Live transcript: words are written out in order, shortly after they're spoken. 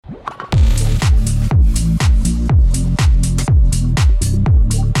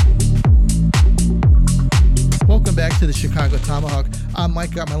Chicago Tomahawk. I'm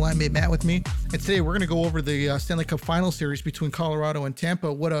Mike, got my line mate Matt with me. And today we're going to go over the Stanley Cup Final Series between Colorado and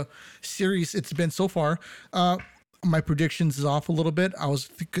Tampa. What a series it's been so far. My predictions is off a little bit. I was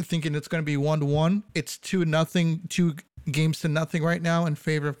thinking it's going to be 1-1. It's 2-0, 2 games to nothing right now in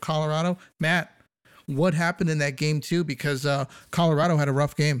favor of Colorado. Matt, what happened in that game too? Because Colorado had a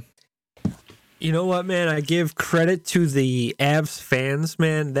rough game. You know what, man? I give credit to the Avs fans,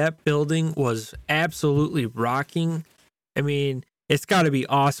 man. That building was absolutely rocking. I mean, it's got to be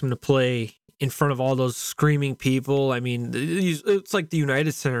awesome to play in front of all those screaming people. I mean, it's like the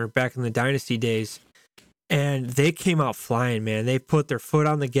United Center back in the Dynasty days. And they came out flying, man. They put their foot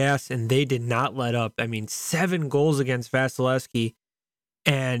on the gas, and they did not let up. I mean, 7 goals against Vasilevsky.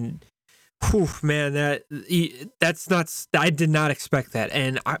 And, whew, man, that's not. I did not expect that.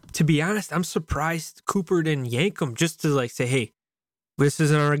 And to be honest, I'm surprised Cooper didn't yank him just to say, hey, this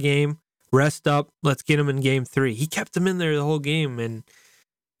isn't our game. Rest up. Let's get him in game 3. He kept him in there the whole game. And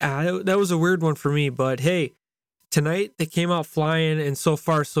that was a weird one for me. But, hey, tonight, they came out flying, and so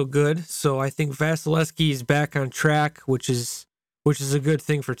far, so good. So I think Vasilevsky is back on track, which is a good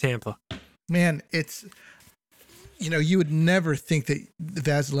thing for Tampa. Man, it's, you would never think that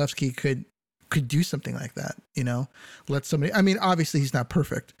Vasilevsky could do something like that, let somebody, I mean, obviously he's not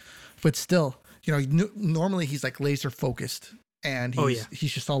perfect, but still, normally he's like laser focused, and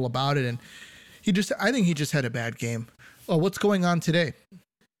he's just all about it. And I think he just had a bad game. Oh, what's going on today?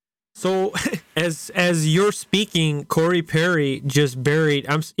 So, as you're speaking, Corey Perry just buried.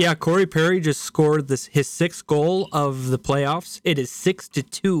 Corey Perry just scored his 6th goal of the playoffs. It is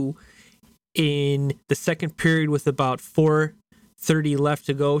 6-2 in the second period with about 4:30 left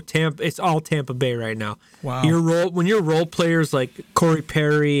to go. It's all Tampa Bay right now. Wow. When your role players like Corey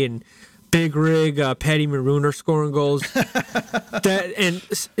Perry and Big Rig, Patty Maroon are scoring goals. And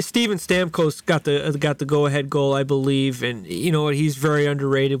Steven Stamkos got the go-ahead goal, I believe. And you know what? He's very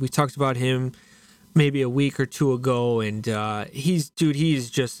underrated. We talked about him maybe a week or two ago, and he's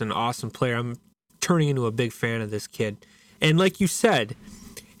just an awesome player. I'm turning into a big fan of this kid. And like you said,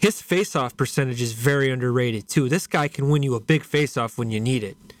 his face-off percentage is very underrated too. This guy can win you a big face-off when you need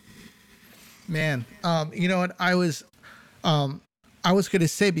it. Man, you know what? I was going to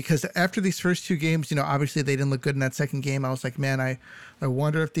say, because after these first 2 games, obviously they didn't look good in that second game. I was like, man, I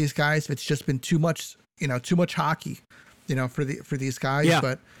wonder if these guys, if it's just been too much hockey, for these guys. Yeah.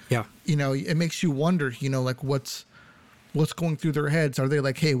 But, yeah. It makes you wonder, like what's going through their heads. Are they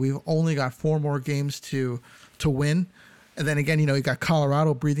like, hey, we've only got 4 more games to win? And then again, you got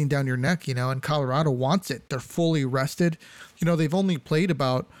Colorado breathing down your neck, and Colorado wants it. They're fully rested. They've only played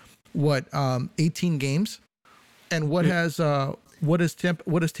about 18 games. And what has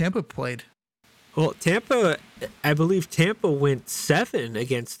Tampa played? Well, I believe Tampa went 7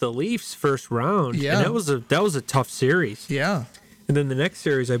 against the Leafs first round. Yeah. And that was a tough series. Yeah. And then the next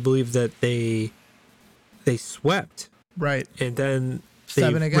series, I believe that they swept. Right. And then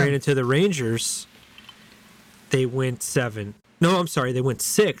 7 they again. ran into the Rangers. They went 7. No, I'm sorry, they went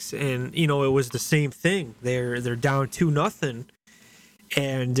 6. And it was the same thing. They're down 2-0.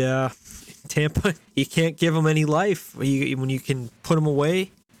 And Tampa, you can't give them any life. When you can put them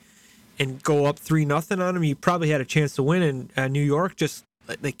away and go up 3-0 on them, you probably had a chance to win. And New York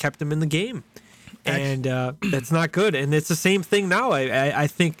they kept them in the game, and that's not good. And it's the same thing now. I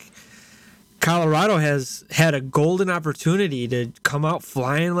think Colorado has had a golden opportunity to come out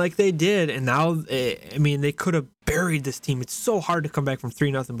flying like they did, and now they could have buried this team. It's so hard to come back from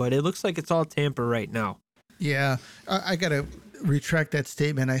 3-0, but it looks like it's all Tampa right now. Yeah, I gotta retract that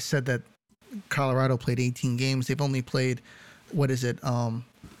statement. I said that Colorado played 18 games. They've only played, 4,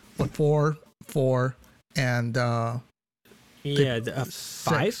 and 5,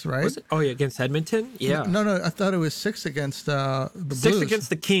 right? Was it? Oh yeah, against Edmonton. Yeah. No, I thought it was 6 against the 6 Blues.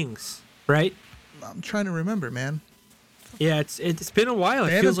 against the Kings, right? I'm trying to remember, man. Yeah, it's been a while.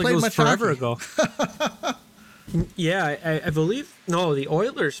 They it feels like it was much forever hockey. ago. Yeah, I believe the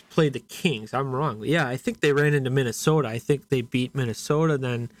Oilers played the Kings. I'm wrong. Yeah, I think they ran into Minnesota. I think they beat Minnesota.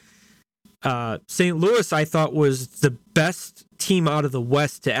 Then St. Louis, I thought, was the best team out of the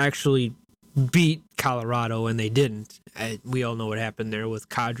West to actually beat Colorado, and they didn't. We all know what happened there with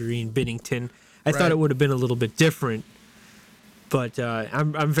Kadri and Binnington. I thought it would have been a little bit different, but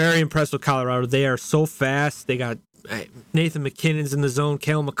I'm very impressed with Colorado. They are so fast. They got Nathan McKinnon's in the zone,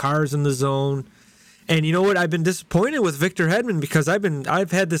 Cale Makar's in the zone. And you know what? I've been disappointed with Victor Hedman because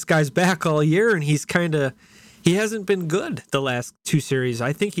I've had this guy's back all year, and he hasn't been good the last 2 series.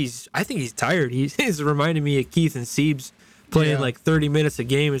 I think he's tired. He's reminding me of Keith and Siebes playing like 30 minutes a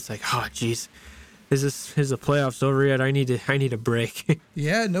game. It's like, oh geez, is the playoffs over yet? I need a break.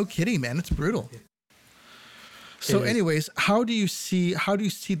 Yeah, no kidding, man. It's brutal. So, anyways, how do you see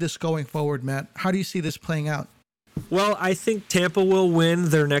this going forward, Matt? How do you see this playing out? Well, I think Tampa will win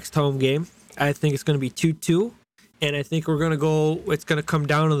their next home game. I think it's going to be 2-2, and I think it's going to come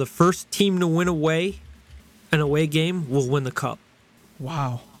down to the first team to win an away game will win the cup.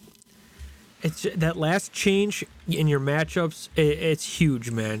 Wow. It's that last change in your matchups. It's huge,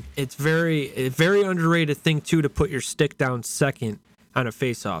 man. It's a very underrated thing too to put your stick down second on a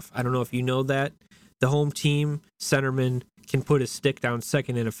faceoff. I don't know if you know that the home team centerman can put his stick down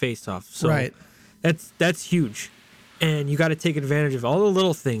second in a faceoff. So right. That's huge, and you got to take advantage of all the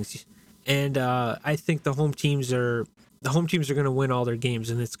little things. And I think the home teams are going to win all their games,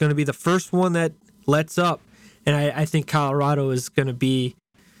 and it's going to be the first one that lets up. And I think Colorado is going to be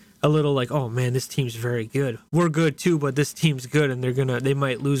a little like, oh man, this team's very good. We're good too, but this team's good, and they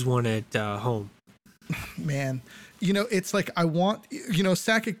might lose one at home. Man, it's like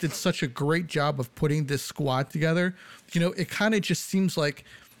Sakic did such a great job of putting this squad together. It kind of just seems like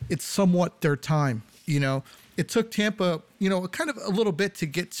it's somewhat their time. It took Tampa, kind of a little bit to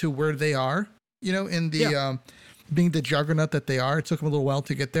get to where they are, in the being the juggernaut that they are. It took them a little while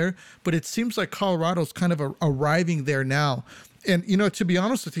to get there, but it seems like Colorado's kind of arriving there now. And, to be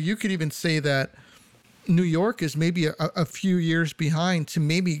honest with you, you could even say that New York is maybe a few years behind to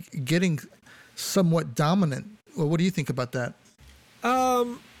maybe getting somewhat dominant. Well, what do you think about that?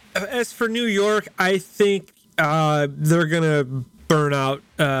 As for New York, I think they're going to burn out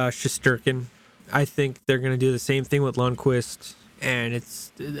Shesterkin. I think they're going to do the same thing with Lundqvist. And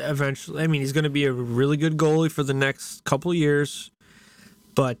it's eventually, he's going to be a really good goalie for the next couple of years.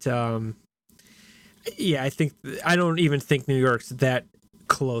 But, I don't even think New York's that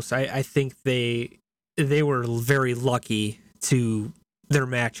close. I think they were very lucky to their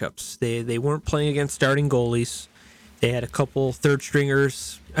matchups. They weren't playing against starting goalies. They had a couple third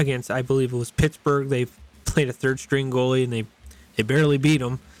stringers against, I believe it was Pittsburgh. They played a third string goalie and they barely beat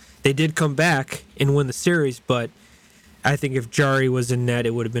them. They did come back and win the series, but I think if Jari was in net,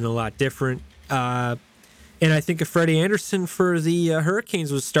 it would have been a lot different. And I think if Freddie Anderson for the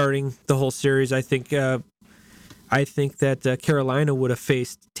Hurricanes was starting the whole series, I think that Carolina would have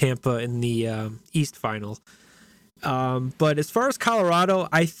faced Tampa in the East final. But as far as Colorado,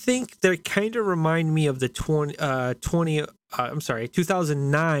 I think they kind of remind me of the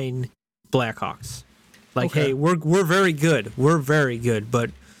 2009 Blackhawks. Like, okay. Hey, we're very good. We're very good,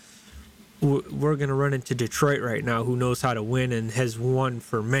 but we're going to run into Detroit right now, who knows how to win and has won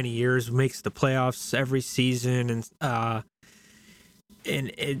for many years, makes the playoffs every season. And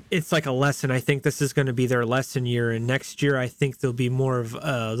it's like a lesson. I think this is going to be their lesson year. And next year, I think they'll be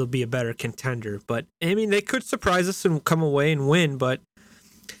they'll be a better contender. But they could surprise us and come away and win. But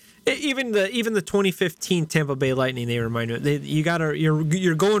even the 2015 Tampa Bay Lightning, they remind me,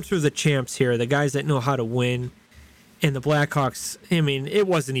 you're going through the champs here, the guys that know how to win. And the Blackhawks, it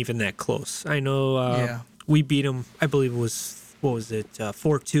wasn't even that close. I know we beat them, I believe it was,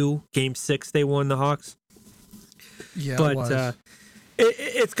 4-2, Game 6 they won the Hawks. Yeah, but it was.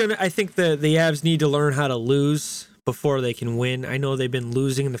 It's going to, I think the Avs need to learn how to lose before they can win. I know they've been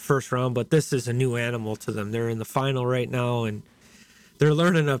losing in the first round, but this is a new animal to them. They're in the final right now, and they're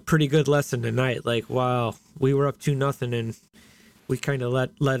learning a pretty good lesson tonight. Like, wow, we were up 2-0, and we kind of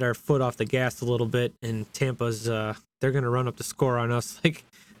let our foot off the gas a little bit, and Tampa's they're going to run up the score on us like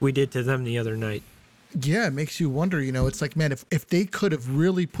we did to them the other night. Yeah, it makes you wonder, it's like, man, if they could have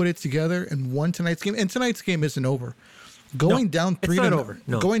really put it together and won tonight's game, and tonight's game isn't over. Going down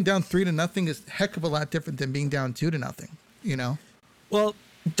 3-0 is a heck of a lot different than being down 2-0, Well,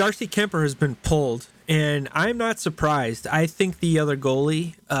 Darcy Kemper has been pulled, and I'm not surprised. I think the other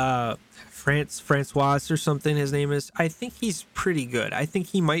goalie, Francois or something his name is, I think he's pretty good. I think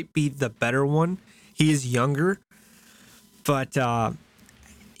he might be the better one. He is younger, but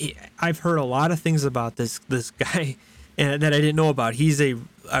I've heard a lot of things about this guy that I didn't know about. He's a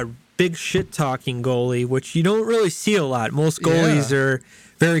big shit-talking goalie, which you don't really see a lot. Most goalies are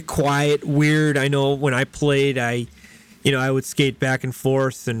very quiet, weird. I know when I played, I would skate back and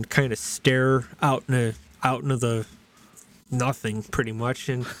forth and kind of stare out into the nothing pretty much,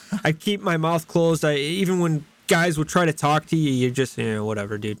 and I keep my mouth closed. Even when guys would try to talk to you, you just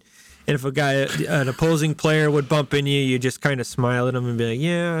whatever, dude. And if an opposing player would bump into you, you just kind of smile at them and be like,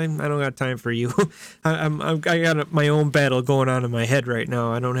 "Yeah, I don't got time for you. I got my own battle going on in my head right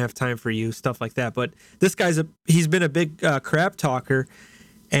now. I don't have time for you." Stuff like that. But this he's been a big crap talker,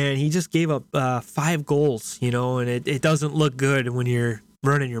 and he just gave up 5 goals. And it doesn't look good when you're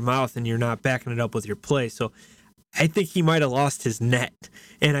running your mouth and you're not backing it up with your play. So I think he might have lost his net.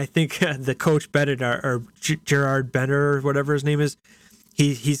 And I think the coach Bennett, or Gerard Bennett, or whatever his name is,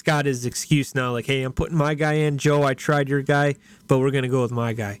 he's got his excuse now. Like, hey, I'm putting my guy in. Joe, I tried your guy, but we're gonna go with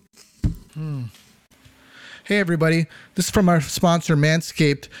my guy. Hey everybody, this is from our sponsor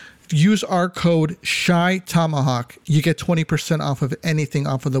Manscaped. Use our code ShyTomahawk. You get 20% off of anything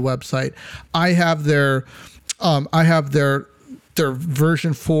off of the website. I have their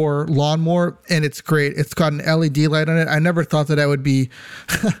version 4 lawnmower, and it's great. It's got an LED light on it. I never thought that I would be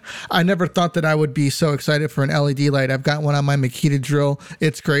so excited for an LED light. I've got one on my Makita drill.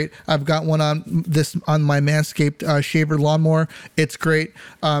 It's great. I've got one on my Manscaped shaver lawnmower. It's great.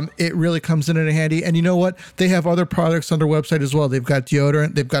 It really comes in handy. And you know what? They have other products on their website as well. They've got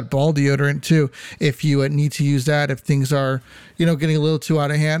deodorant. They've got ball deodorant too, if you need to use that, if things are, getting a little too out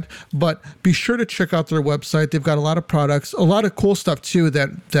of hand. But be sure to check out their website. They've got a lot of products, a lot of cool stuff too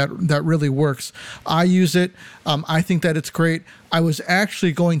that really works. I use it. I think that it's great. I was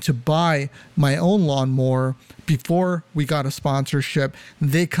actually going to buy my own lawnmower before we got a sponsorship.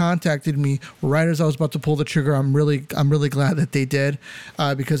 They contacted me right as I was about to pull the trigger. I'm really glad that they did,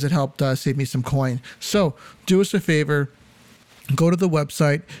 because it helped save me some coin. So do us a favor. Go to the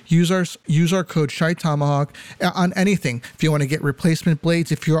website, use our code ShyTomahawk on anything. If you want to get replacement blades,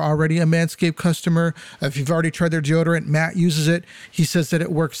 if you're already a Manscaped customer, if you've already tried their deodorant, Matt uses it. He says that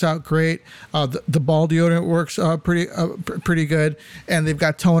it works out great. The ball deodorant works pretty good, and they've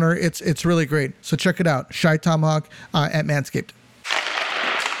got toner. It's really great. So check it out, ShyTomahawk at Manscaped.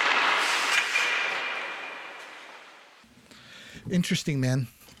 Interesting, man.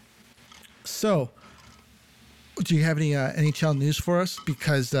 So, do you have any NHL news for us?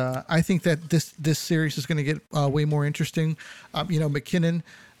 Because I think that this series is going to get way more interesting. McKinnon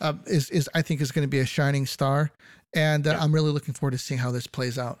is going to be a shining star, and I'm really looking forward to seeing how this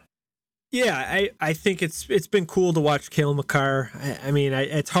plays out. Yeah, I think it's been cool to watch Cale Makar. I mean,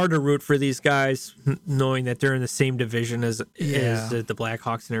 it's hard to root for these guys knowing that they're in the same division as the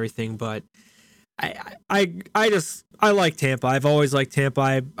Blackhawks and everything, but I like Tampa. I've always liked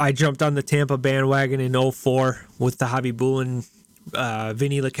Tampa. I jumped on the Tampa bandwagon in 2004 with the Javi Bulin,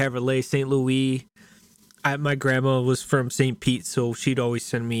 Vinny LeCavalier, St. Louis. My grandma was from St. Pete, so she'd always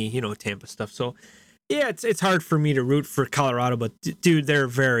send me, Tampa stuff. So, yeah, it's hard for me to root for Colorado, but dude, they're a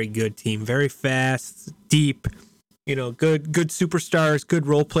very good team. Very fast, deep, good superstars, good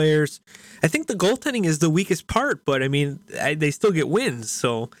role players. I think the goaltending is the weakest part, but I mean, they still get wins.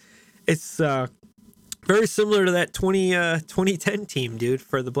 So it's very similar to that 2010 team, dude,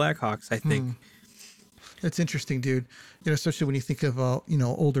 for the Blackhawks, I think. That's interesting, dude. Especially when you think of,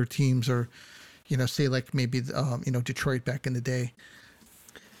 older teams or, say like maybe, Detroit back in the day.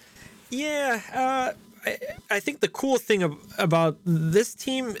 Yeah. I think the cool thing about this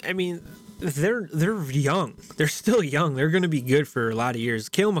team, I mean, they're young. They're still young. They're going to be good for a lot of years.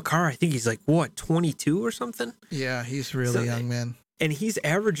 Cale Makar, I think he's like, 22 or something? Yeah, he's really young, man. And he's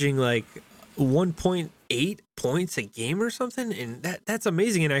averaging like 1.8 points a game or something, and that's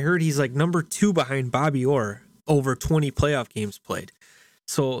amazing. And I heard he's like number 2 behind Bobby Orr over 20 playoff games played.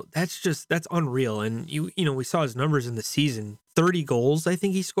 So that's unreal. And we saw his numbers in the season. 30 goals, I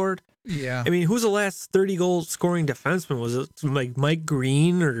think he scored. Yeah. I mean, who's the last 30 goal scoring defenseman? Was it like Mike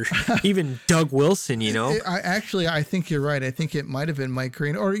Green or even Doug Wilson, I think you're right. I think it might have been Mike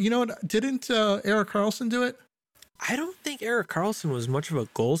Green. Or, didn't Erik Karlsson do it? I don't think Erik Karlsson was much of a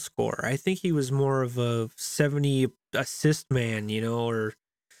goal scorer. I think he was more of a 70 assist man, or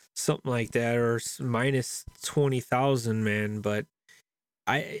something like that, or minus 20,000 man. But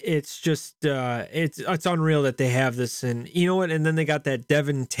it's just it's unreal that they have this, and you know what? And then they got that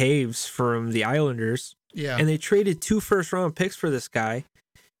Devin Taves from the Islanders, and they traded 2 first-round picks for this guy.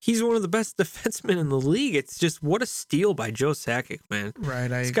 He's one of the best defensemen in the league. It's just what a steal by Joe Sakic, man. Right,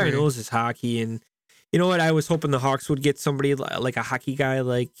 this guy knows his hockey, and you know what? I was hoping the Hawks would get somebody like a hockey guy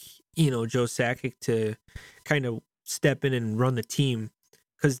like, Joe Sakic to kind of step in and run the team.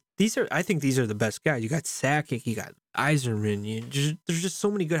 Because I think these are the best guys. You got Sakic, you got Yzerman. There's just so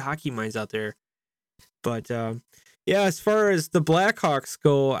many good hockey minds out there. But, as far as the Blackhawks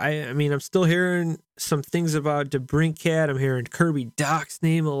go, I mean, I'm still hearing some things about DeBrincat. I'm hearing Kirby Dach's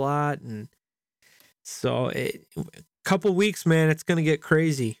name a lot. And so a couple weeks, man, it's going to get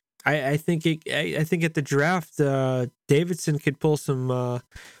crazy. I think at the draft, Davidson could pull some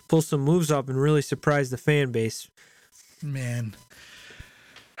moves up and really surprise the fan base. Man,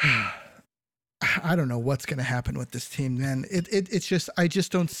 I don't know what's going to happen with this team, man. It's just I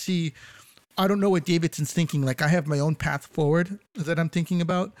just don't see. I don't know what Davidson's thinking. Like I have my own path forward that I'm thinking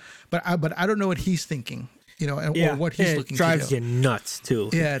about, but I don't know what he's thinking. Or what he's looking to do. It drives you nuts too.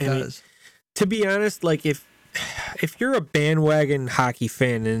 Yeah, it does. To be honest, like if you're a bandwagon hockey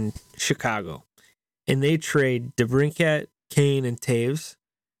fan in Chicago and they trade DeBrincat Kane and Taves,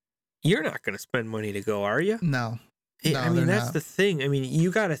 you're not going to spend money to go, are you? No. No, I mean, that's not. the thing. I mean, you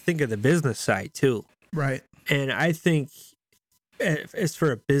got to think of the business side too. Right. And I think as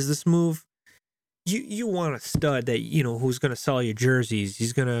for a business move, you want a stud that, who's going to sell you jerseys.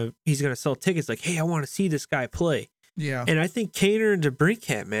 He's going to sell tickets like, hey, I want to see this guy play. Yeah. And I think Kaner and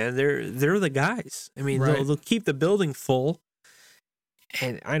DeBrincat, man, they're the guys. I mean, Right. they'll keep the building full.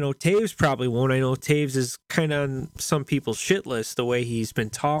 And I know Taves probably won't. I know Taves is kind of on some people's shit list, the way he's been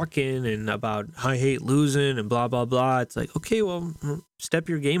talking and about I hate losing and blah, blah, blah. It's like, okay, well, step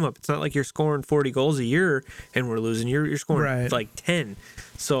your game up. It's not like you're scoring 40 goals a year and we're losing. You're scoring like 10.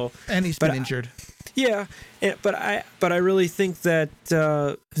 So, and he's been injured. Yeah, but I really think that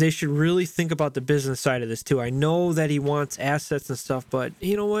they should really think about the business side of this too. I know that he wants assets and stuff, but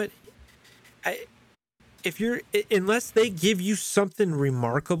you know what? Unless they give you something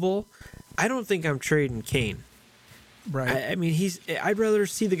remarkable, I don't think I'm trading Kane. Right. I mean, I'd rather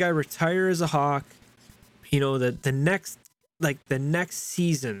see the guy retire as a Hawk. The next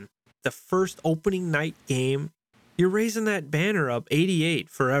season, the first opening night game, you're raising that banner up 88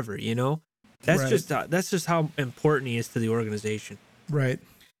 forever. That's just how important he is to the organization. Right.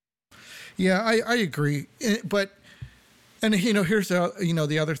 Yeah, I agree. But here's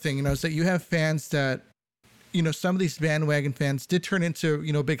the other thing, is that you have fans that, some of these bandwagon fans did turn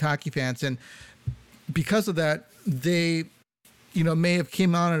into, big hockey fans. And because of that, they, may have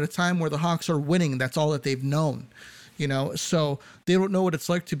came on at a time where the Hawks are winning. That's all that they've known, so they don't know what it's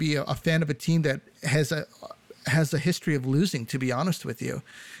like to be a fan of a team that has a history of losing, to be honest with you.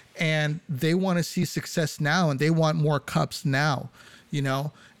 And they want to see success now, and they want more cups now,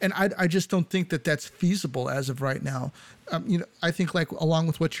 and I just don't think that that's feasible as of right now. I think, like, along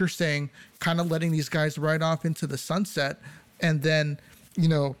with what you're saying, kind of letting these guys ride off into the sunset, and then,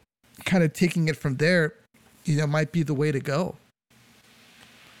 kind of taking it from there, might be the way to go.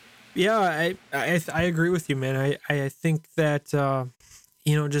 Yeah, I agree with you, man. I think that,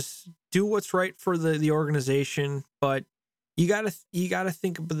 just do what's right for the organization, but you gotta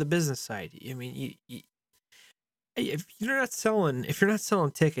think about the business side. I mean, if you're not selling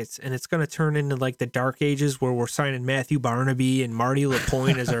tickets, and it's going to turn into like the dark ages where we're signing Matthew Barnaby and Marty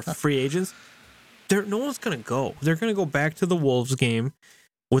LaPointe as our free agents, no one's going to go. They're going to go back to the Wolves game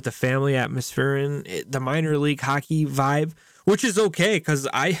with the family atmosphere and the minor league hockey vibe, which is okay because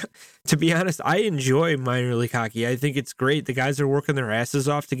to be honest, I enjoy minor league hockey. I think it's great. The guys are working their asses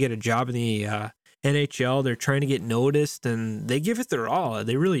off to get a job in the NHL. They're trying to get noticed, and they give it their all.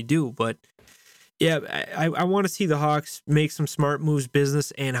 They really do. But yeah, I want to see the Hawks make some smart moves,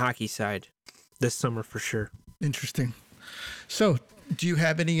 business and hockey side, this summer for sure. Interesting. So, do you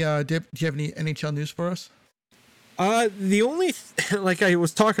have any NHL news for us? The only like I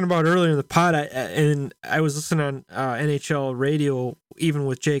was talking about earlier in the pod, and I was listening on NHL radio, even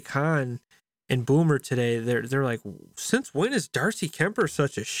with Jake Hahn and Boomer today. They're like, since when is Darcy Kemper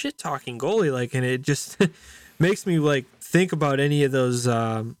such a shit talking goalie? Like, and it just makes me like think about any of those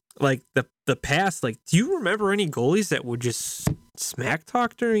like the past. Like, do you remember any goalies that would just smack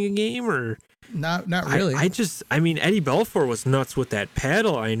talk during a game? Or not really. I mean, Eddie Belfour was nuts with that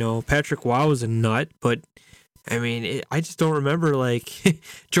paddle. I know Patrick Waugh was a nut, but I mean, I just don't remember like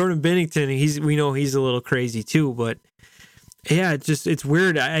Jordan Binnington. We know he's a little crazy too, but yeah, it's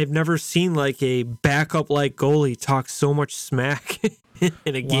weird. I've never seen like a backup like goalie talk so much smack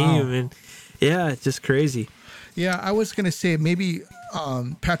in a game, and yeah, it's just crazy. Yeah, I was gonna say maybe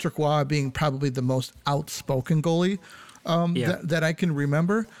Patrick Waugh being probably the most outspoken goalie that I can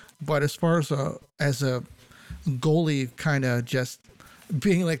remember, but as far as a goalie kind of just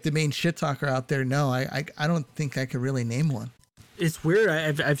being like the main shit talker out there, no, I don't think I could really name one. It's weird.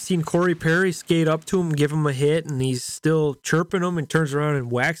 I've seen Corey Perry skate up to him, give him a hit, and he's still chirping him and turns around and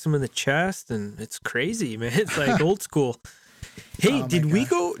whacks him in the chest, and it's crazy, man. It's like old school. Hey, did we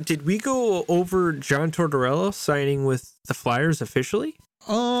go over John Tortorella signing with the Flyers officially?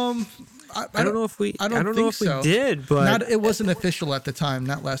 I don't know if we. I don't know if so. We did, but it wasn't official at the time.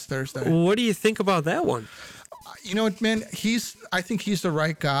 Not last Thursday. What do you think about that one? You know what, man? I think he's the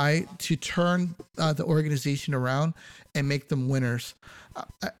right guy to turn the organization around and make them winners.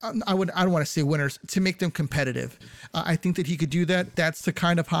 I don't want to say winners, to make them competitive. I think that he could do that. That's the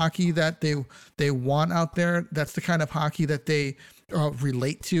kind of hockey that they want out there. That's the kind of hockey that they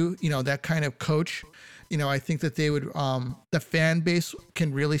relate to. That kind of coach. I think that they would. The fan base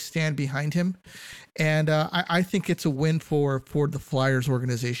can really stand behind him, and I think it's a win for the Flyers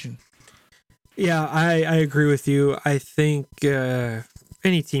organization. Yeah, I agree with you. I think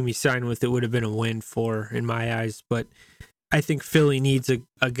any team he signed with, it would have been a win for, in my eyes. But I think Philly needs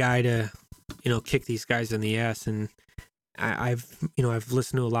a guy to, kick these guys in the ass. And I've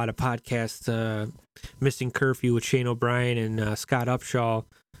listened to a lot of podcasts, Missing Curfew with Shane O'Brien and Scott Upshaw,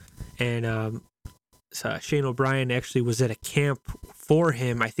 and Shane O'Brien actually was at a camp for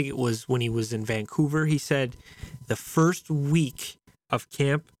him. I think it was when he was in Vancouver. He said the first week of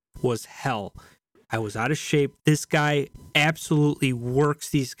camp was hell. I was out of shape. This guy absolutely works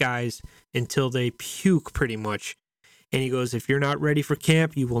these guys until they puke pretty much. And he goes, if you're not ready for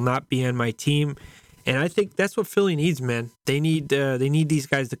camp, you will not be on my team. And I think that's what Philly needs, man. They need these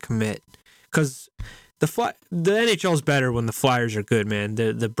guys to commit, because the NHL is better when the Flyers are good, man.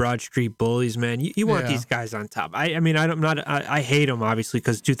 The Broad Street Bullies, man. You want these guys on top. I mean, I hate them obviously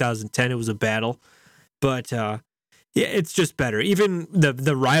because 2010 it was a battle, but yeah, it's just better. Even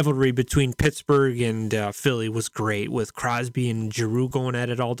the rivalry between Pittsburgh and Philly was great, with Crosby and Giroux going at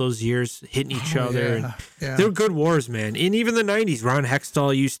it all those years, hitting each other. Yeah. They were good wars, man. And even the 90s, Ron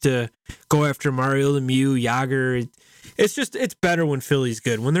Hextall used to go after Mario Lemieux, Yager. It's better when Philly's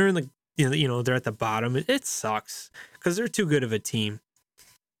good. When they're in the they're at the bottom, it sucks because they're too good of a team.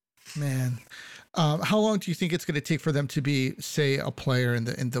 Man, how long do you think it's going to take for them to be, say, a player in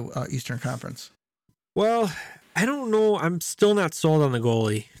the Eastern Conference? Well, I don't know. I'm still not sold on the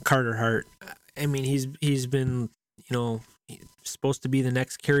goalie, Carter Hart. I mean, he's been, supposed to be the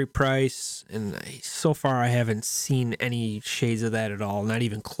next Carey Price, and so far I haven't seen any shades of that at all, not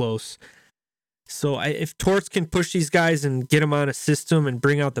even close. So if Torts can push these guys and get them on a system and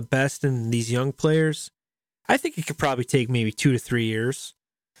bring out the best in these young players, I think it could probably take maybe 2 to 3 years.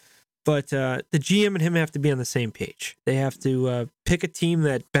 But the GM and him have to be on the same page. They have to pick a team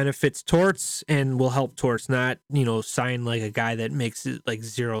that benefits Torts and will help Torts, not, sign like a guy that makes it like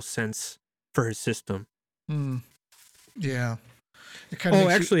 0 sense for his system. Yeah.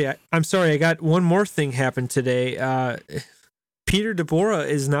 Actually, I'm sorry. I got one more thing happened today. Peter DeBoer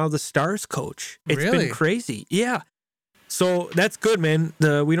is now the Stars coach. It's been crazy. Yeah. So that's good, man.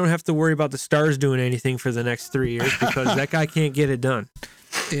 We don't have to worry about the Stars doing anything for the next 3 years because that guy can't get it done.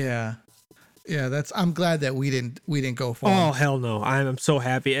 Yeah. I'm glad that we didn't go for him. Oh, hell no. I'm so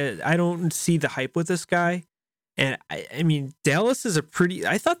happy. I don't see the hype with this guy. And I mean, Dallas is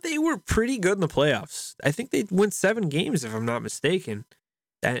I thought they were pretty good in the playoffs. I think they went 7 games, if I'm not mistaken.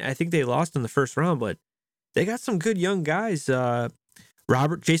 I think they lost in the first round, but they got some good young guys.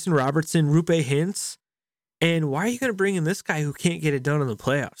 Jason Robertson, Rupe Hintz. And why are you going to bring in this guy who can't get it done in the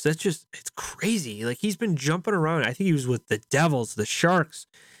playoffs? It's crazy. Like, he's been jumping around. I think he was with the Devils, the Sharks,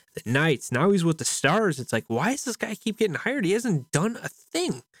 the Knights. Now he's with the Stars. It's like, why does this guy keep getting hired? He hasn't done a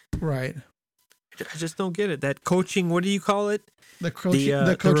thing. Right. I just don't get it. That coaching, what do you call it? The coaching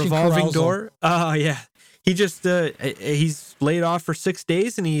revolving carousal. door. Oh, yeah. He just, he's laid off for 6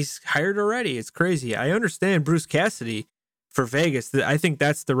 days and he's hired already. It's crazy. I understand Bruce Cassidy for Vegas. I think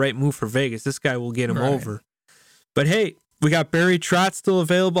that's the right move for Vegas. This guy will get him over. But hey, we got Barry Trotz still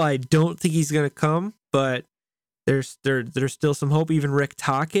available. I don't think he's going to come, but there's still some hope. Even Rick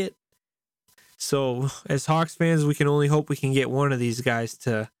Tocchet. So as Hawks fans, we can only hope we can get one of these guys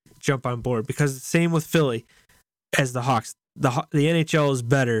to jump on board, because the same with Philly as the Hawks. The NHL is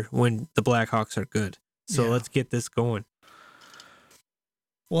better when the Blackhawks are good. So let's get this going.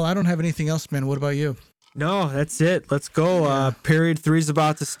 Well, I don't have anything else, man. What about you? No, that's it. Let's go. Period 3 is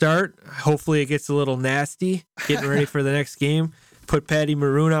about to start. Hopefully it gets a little nasty. Getting ready for the next game. Put Patty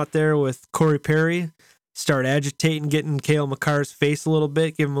Maroon out there with Corey Perry. Start agitating, getting Cale Makar's face a little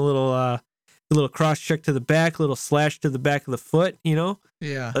bit. Give him a little cross check to the back, a little slash to the back of the foot,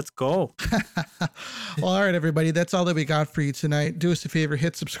 Yeah. Let's go. Well, all right, everybody. That's all that we got for you tonight. Do us a favor,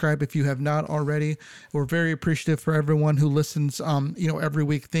 hit subscribe if you have not already. We're very appreciative for everyone who listens, every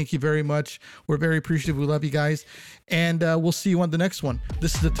week. Thank you very much. We're very appreciative. We love you guys. And we'll see you on the next one.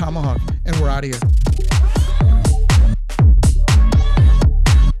 This is the Tomahawk, and we're out of here.